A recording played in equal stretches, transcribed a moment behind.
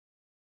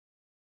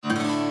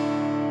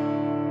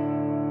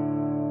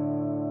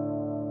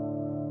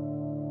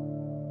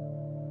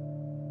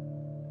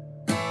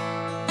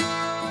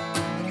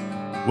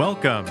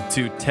Welcome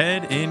to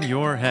TED in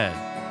Your Head,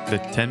 the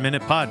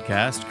 10-minute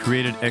podcast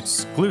created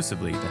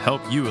exclusively to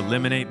help you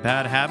eliminate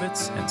bad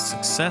habits and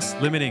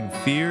success-limiting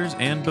fears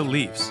and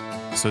beliefs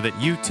so that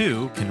you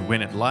too can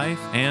win at life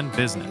and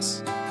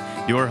business.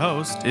 Your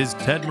host is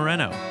Ted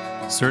Moreno,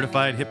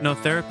 certified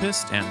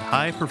hypnotherapist and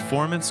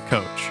high-performance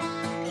coach.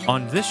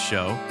 On this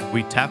show,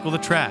 we tackle the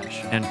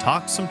trash and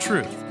talk some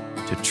truth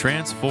to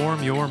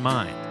transform your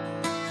mind.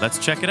 Let's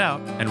check it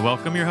out and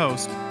welcome your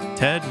host,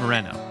 Ted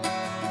Moreno.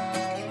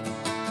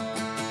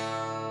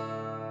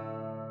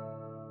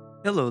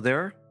 Hello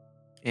there,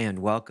 and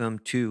welcome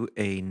to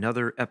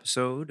another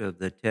episode of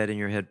the TED in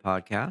Your Head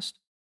podcast.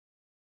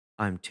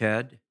 I'm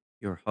Ted,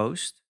 your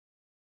host.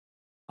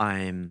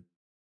 I'm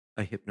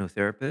a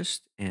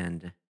hypnotherapist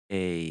and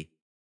a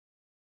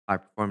high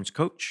performance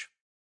coach.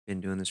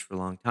 Been doing this for a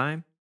long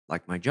time,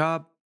 like my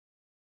job.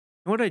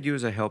 And what I do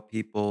is I help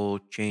people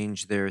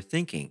change their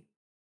thinking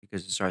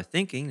because it's our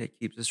thinking that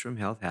keeps us from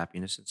health,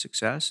 happiness, and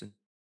success. And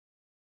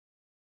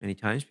many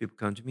times people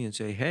come to me and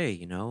say,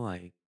 hey,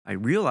 I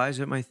realize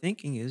that my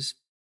thinking is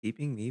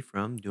keeping me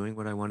from doing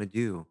what I want to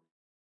do.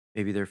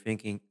 Maybe their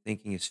thinking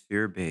is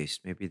fear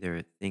based. Maybe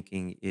their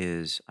thinking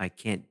is I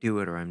can't do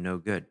it or I'm no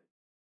good.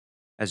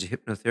 As a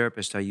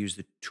hypnotherapist, I use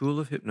the tool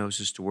of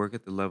hypnosis to work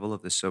at the level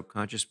of the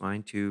subconscious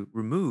mind to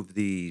remove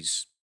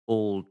these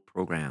old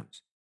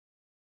programs.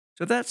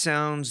 So if that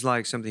sounds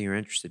like something you're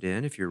interested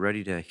in, if you're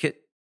ready to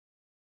hit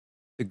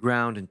the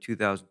ground in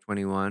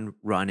 2021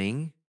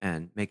 running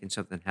and making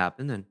something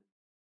happen, then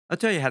I'll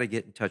tell you how to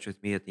get in touch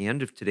with me at the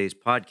end of today's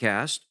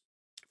podcast.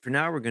 For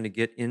now, we're going to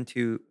get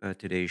into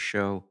today's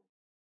show,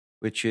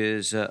 which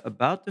is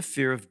about the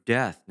fear of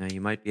death. Now,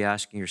 you might be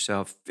asking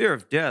yourself, fear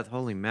of death?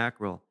 Holy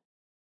mackerel.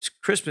 It's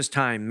Christmas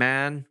time,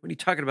 man. What are you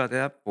talking about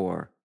that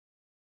for?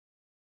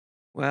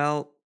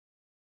 Well,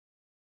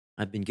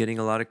 I've been getting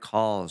a lot of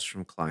calls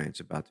from clients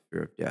about the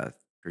fear of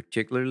death,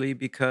 particularly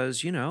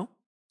because,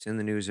 it's in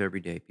the news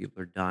every day.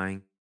 People are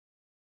dying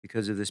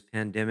because of this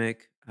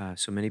pandemic.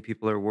 So many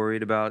people are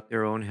worried about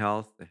their own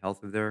health, the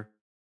health of their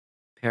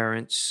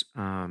parents.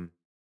 And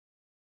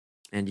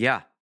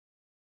yeah,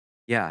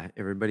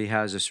 everybody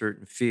has a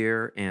certain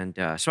fear. And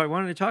so I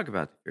wanted to talk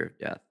about the fear of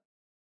death.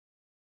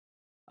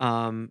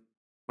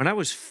 When I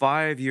was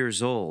 5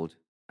 years old,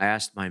 I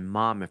asked my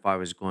mom if I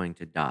was going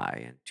to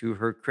die. And to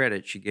her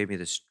credit, she gave me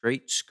the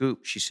straight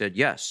scoop. She said,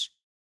 yes,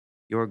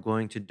 you're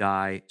going to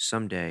die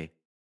someday.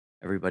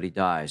 Everybody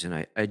dies.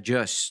 And I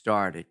just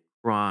started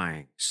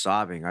crying,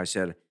 sobbing. I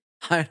said,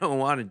 I don't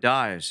want to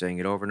die. I was saying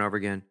it over and over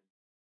again.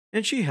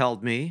 And she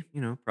held me,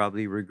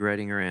 probably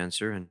regretting her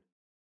answer. And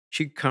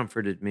she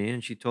comforted me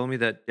and she told me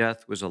that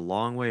death was a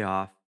long way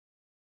off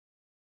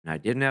and I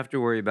didn't have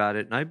to worry about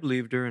it. And I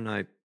believed her and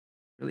I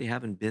really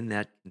haven't been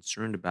that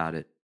concerned about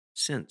it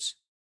since.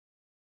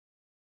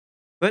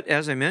 But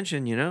as I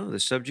mentioned, the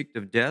subject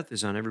of death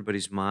is on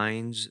everybody's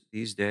minds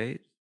these days.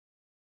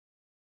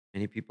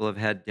 Many people have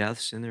had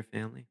deaths in their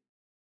family.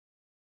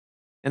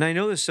 And I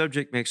know the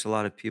subject makes a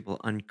lot of people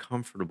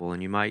uncomfortable,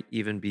 and you might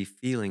even be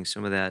feeling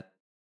some of that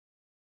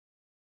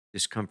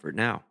discomfort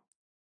now.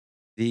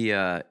 The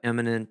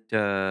eminent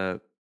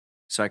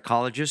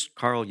psychologist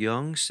Carl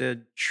Jung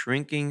said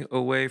shrinking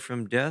away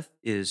from death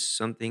is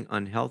something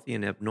unhealthy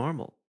and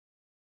abnormal,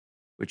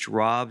 which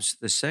robs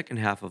the second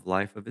half of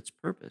life of its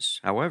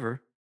purpose.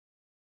 However,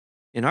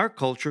 in our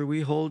culture,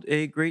 we hold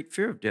a great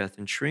fear of death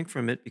and shrink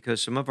from it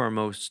because some of our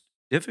most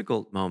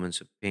difficult moments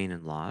of pain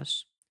and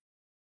loss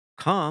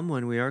come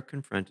when we are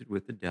confronted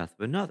with the death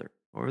of another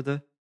or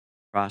the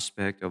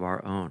prospect of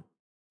our own.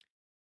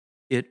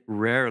 It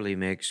rarely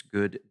makes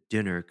good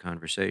dinner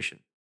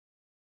conversation.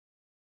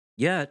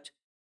 Yet,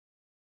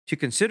 to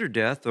consider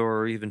death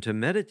or even to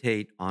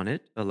meditate on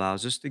it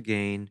allows us to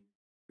gain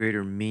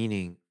greater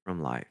meaning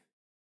from life.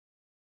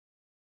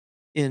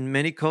 In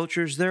many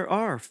cultures, there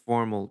are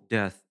formal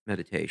death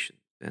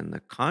meditations, and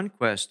the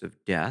conquest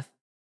of death,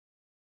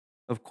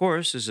 of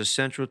course, is a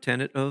central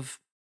tenet of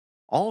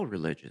all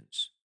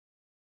religions.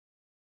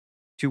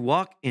 To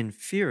walk in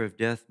fear of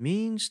death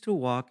means to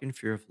walk in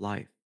fear of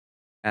life,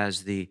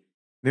 as the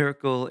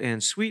miracle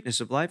and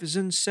sweetness of life is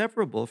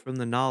inseparable from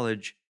the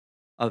knowledge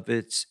of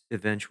its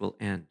eventual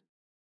end.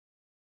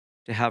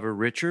 To have a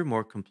richer,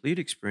 more complete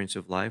experience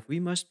of life,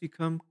 we must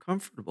become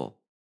comfortable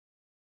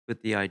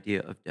with the idea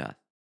of death.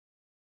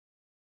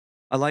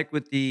 I like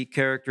what the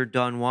character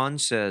Don Juan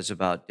says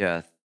about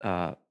death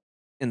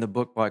in the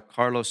book by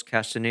Carlos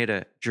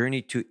Castaneda,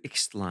 Journey to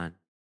Ixtlan.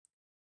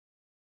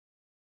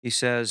 He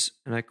says,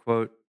 and I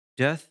quote,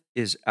 death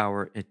is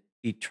our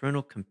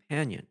eternal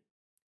companion.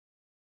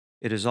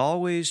 It is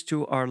always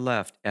to our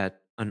left at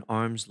an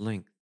arm's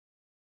length.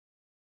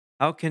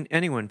 How can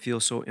anyone feel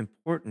so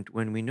important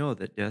when we know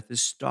that death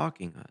is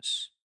stalking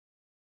us?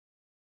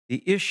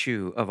 The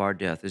issue of our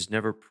death is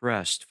never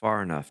pressed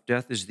far enough.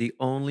 Death is the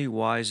only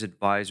wise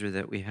advisor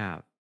that we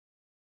have.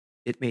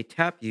 It may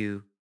tap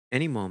you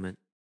any moment,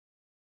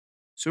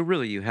 so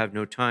really you have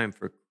no time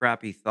for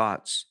crappy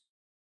thoughts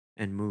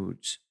and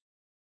moods.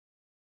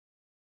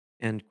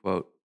 End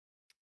quote.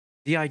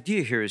 The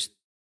idea here is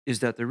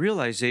that the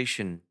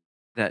realization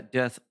that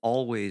death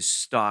always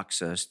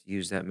stalks us, to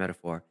use that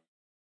metaphor,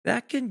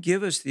 that can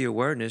give us the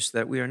awareness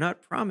that we are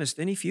not promised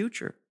any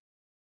future.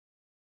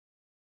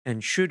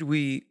 And should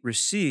we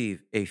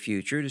receive a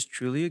future, it is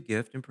truly a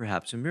gift and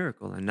perhaps a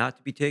miracle, and not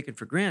to be taken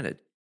for granted.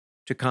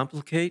 To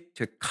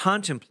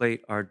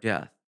contemplate our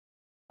death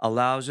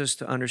allows us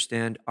to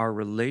understand our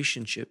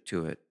relationship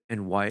to it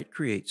and why it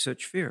creates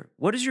such fear.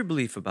 What is your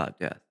belief about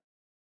death?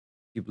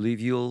 Do you believe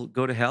you'll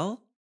go to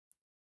hell?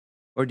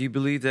 Or do you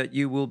believe that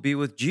you will be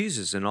with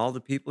Jesus and all the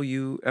people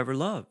you ever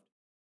loved?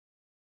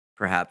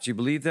 Perhaps you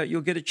believe that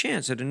you'll get a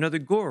chance at another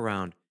go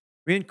around,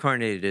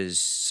 reincarnated as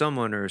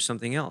someone or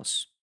something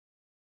else.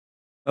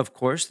 Of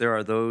course, there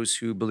are those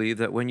who believe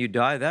that when you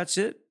die, that's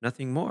it,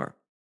 nothing more.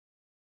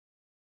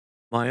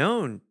 My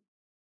own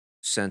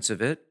sense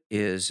of it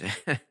is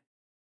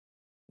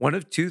one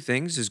of two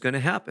things is going to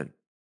happen.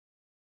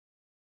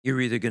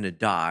 You're either going to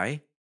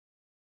die,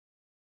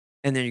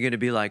 and then you're going to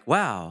be like,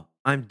 wow,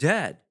 I'm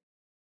dead,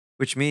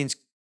 which means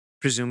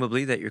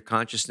presumably that your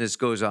consciousness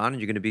goes on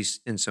and you're going to be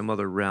in some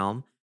other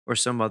realm or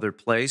some other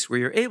place where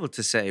you're able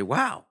to say,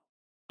 wow,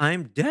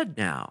 I'm dead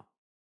now.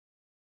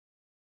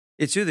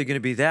 It's either going to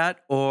be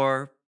that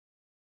or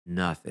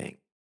nothing.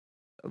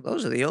 So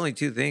those are the only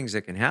two things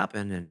that can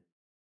happen. And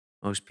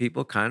most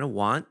people kind of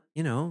want,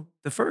 the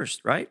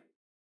first, right?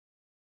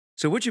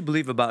 So what you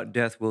believe about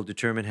death will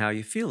determine how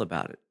you feel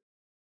about it.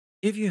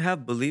 If you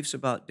have beliefs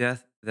about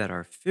death that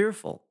are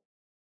fearful,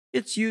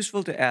 it's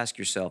useful to ask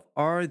yourself,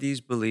 are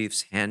these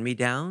beliefs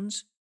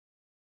hand-me-downs,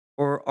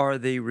 or are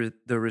they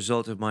the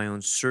result of my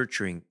own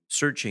searching,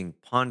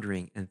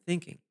 pondering, and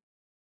thinking?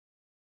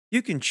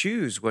 You can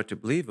choose what to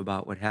believe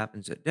about what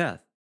happens at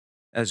death,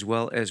 as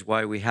well as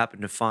why we happen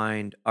to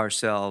find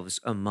ourselves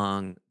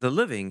among the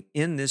living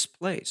in this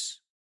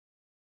place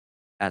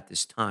at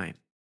this time.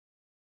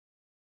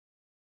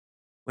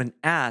 When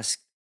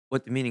asked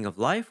what the meaning of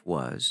life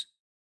was,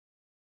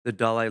 the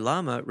Dalai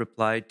Lama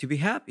replied, to be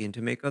happy and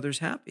to make others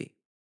happy.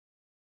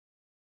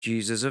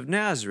 Jesus of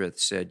Nazareth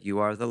said, you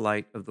are the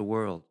light of the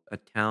world. A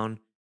town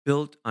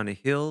built on a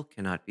hill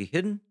cannot be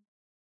hidden.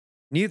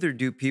 Neither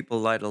do people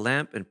light a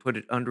lamp and put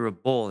it under a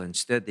bowl.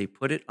 Instead, they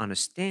put it on a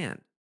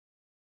stand,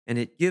 and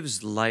it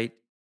gives light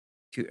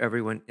to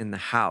everyone in the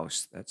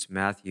house. That's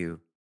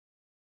Matthew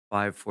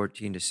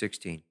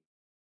 5:14-16.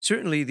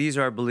 Certainly, these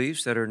are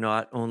beliefs that are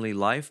not only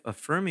life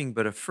affirming,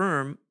 but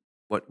affirm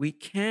what we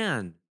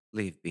can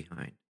leave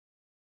behind.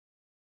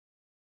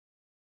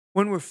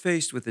 When we're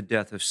faced with the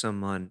death of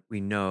someone we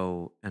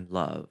know and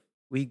love,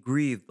 we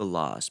grieve the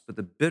loss, but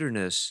the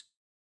bitterness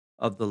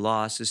of the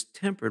loss is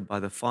tempered by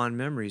the fond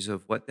memories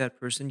of what that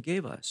person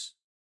gave us.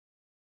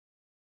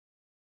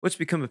 What's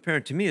become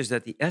apparent to me is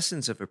that the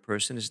essence of a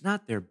person is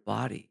not their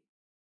body,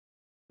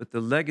 but the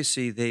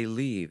legacy they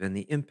leave and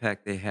the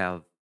impact they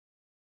have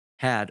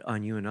had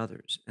on you and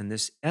others. And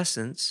this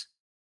essence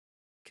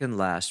can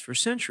last for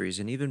centuries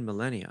and even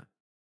millennia.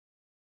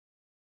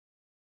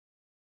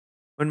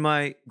 When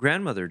my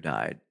grandmother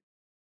died,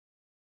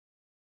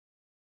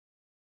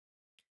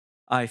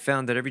 I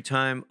found that every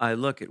time I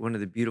look at one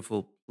of the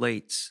beautiful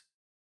plates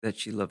that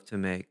she loved to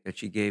make, that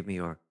she gave me,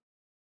 or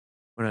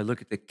when I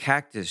look at the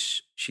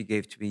cactus she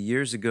gave to me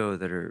years ago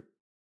that are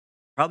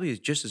probably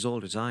just as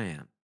old as I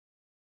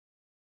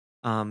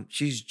am,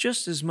 she's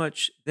just as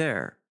much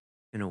there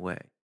in a way,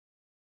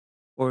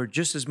 or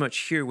just as much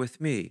here with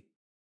me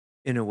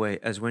in a way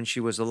as when she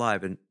was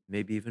alive, and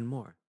maybe even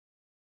more.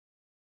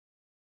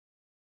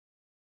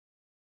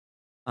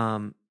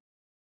 Um,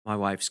 my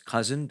wife's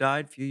cousin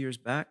died a few years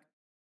back,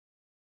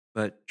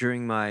 but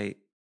during my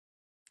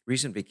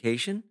recent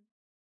vacation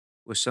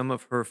with some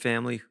of her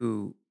family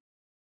who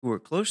were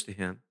close to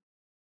him,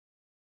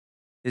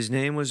 his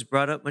name was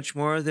brought up much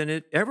more than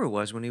it ever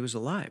was when he was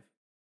alive.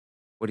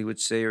 What he would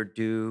say or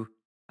do,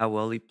 how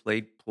well he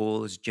played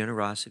pool, his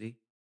generosity.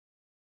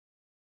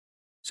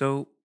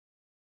 So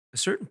a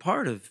certain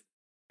part of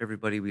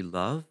everybody we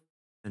love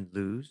and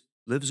lose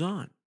lives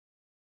on.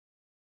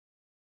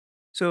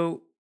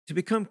 So to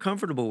become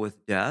comfortable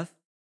with death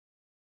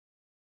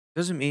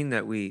doesn't mean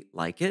that we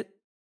like it,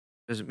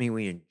 doesn't mean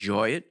we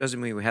enjoy it,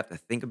 doesn't mean we have to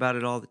think about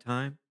it all the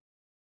time.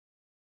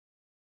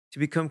 To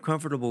become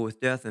comfortable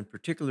with death, and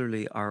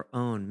particularly our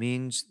own,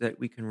 means that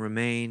we can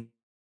remain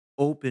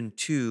open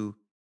to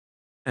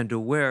and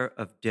aware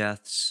of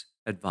death's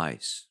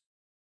advice.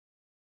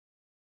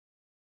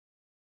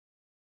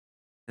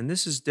 And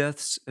this is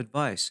death's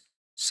advice.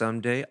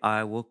 Someday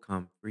I will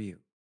come for you.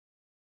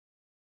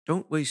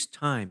 Don't waste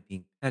time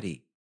being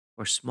petty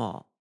or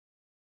small.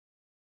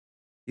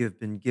 You have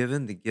been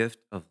given the gift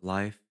of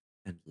life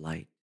and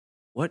light.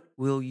 What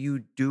will you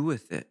do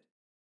with it?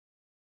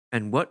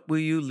 And what will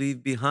you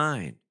leave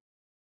behind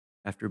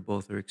after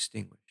both are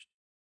extinguished?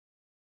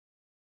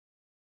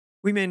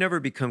 We may never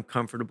become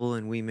comfortable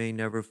and we may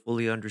never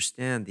fully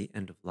understand the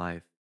end of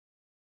life,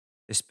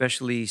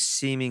 especially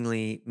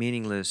seemingly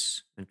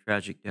meaningless and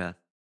tragic death.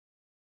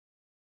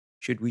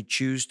 Should we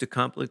choose to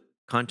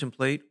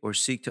contemplate or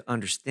seek to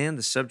understand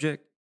the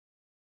subject,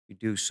 we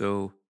do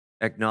so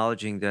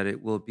acknowledging that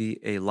it will be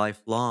a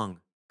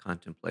lifelong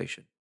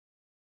contemplation.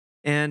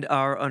 And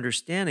our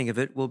understanding of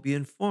it will be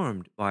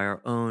informed by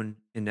our own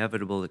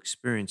inevitable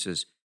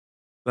experiences.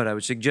 But I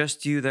would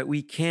suggest to you that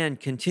we can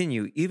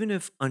continue, even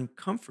if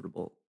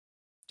uncomfortable,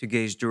 to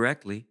gaze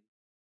directly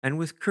and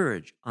with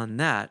courage on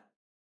that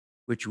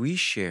which we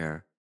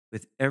share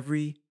with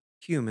every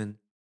human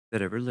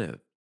that ever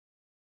lived,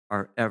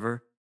 our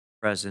ever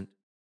present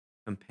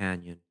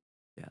companion,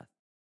 death.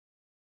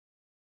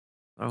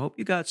 I hope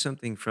you got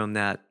something from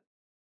that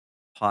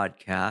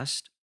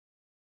podcast.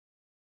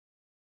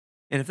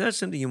 And if that's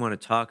something you want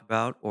to talk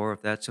about, or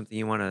if that's something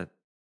you want to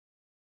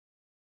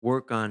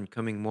work on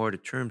coming more to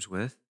terms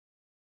with,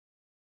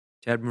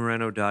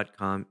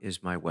 tedmoreno.com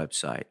is my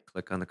website.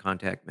 Click on the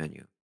contact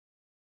menu.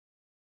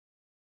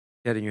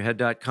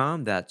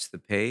 Tedinyourhead.com, that's the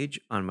page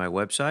on my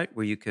website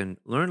where you can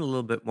learn a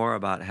little bit more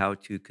about how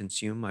to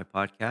consume my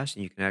podcast,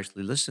 and you can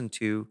actually listen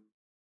to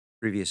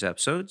previous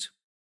episodes.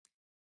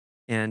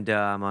 And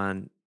I'm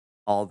on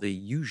all the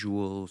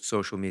usual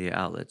social media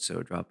outlets,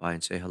 so drop by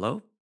and say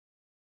hello.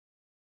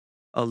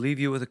 I'll leave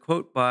you with a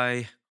quote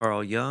by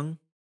Carl Jung,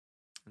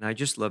 and I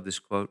just love this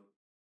quote.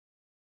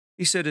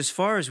 He said, "As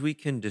far as we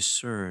can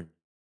discern,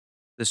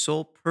 the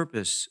sole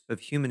purpose of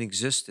human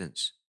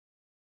existence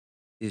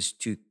is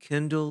to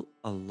kindle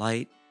a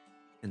light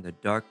in the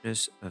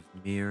darkness of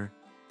mere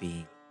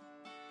being."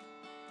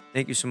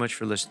 Thank you so much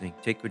for listening.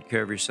 Take good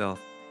care of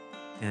yourself,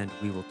 and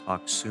we will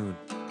talk soon.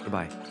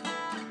 Goodbye.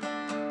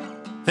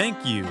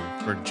 Thank you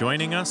for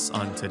joining us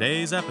on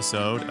today's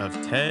episode of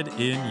TED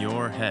in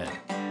Your Head.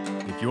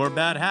 If your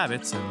bad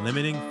habits and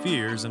limiting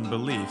fears and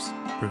beliefs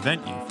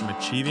prevent you from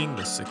achieving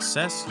the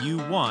success you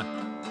want,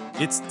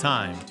 it's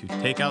time to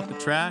take out the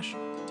trash,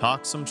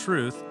 talk some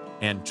truth,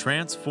 and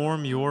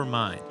transform your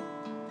mind.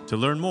 To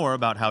learn more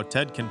about how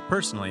TED can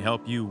personally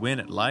help you win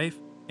at life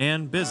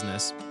and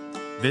business,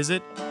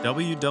 visit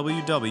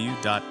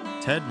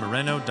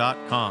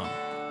www.tedmoreno.com.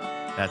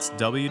 That's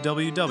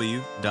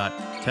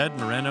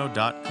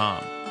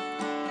www.tedmoreno.com.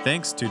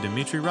 Thanks to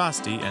Dimitri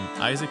Rosti and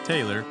Isaac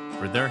Taylor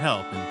for their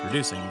help in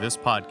producing this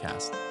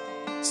podcast.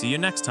 See you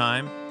next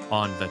time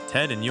on the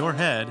TED in Your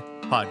Head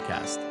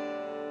podcast.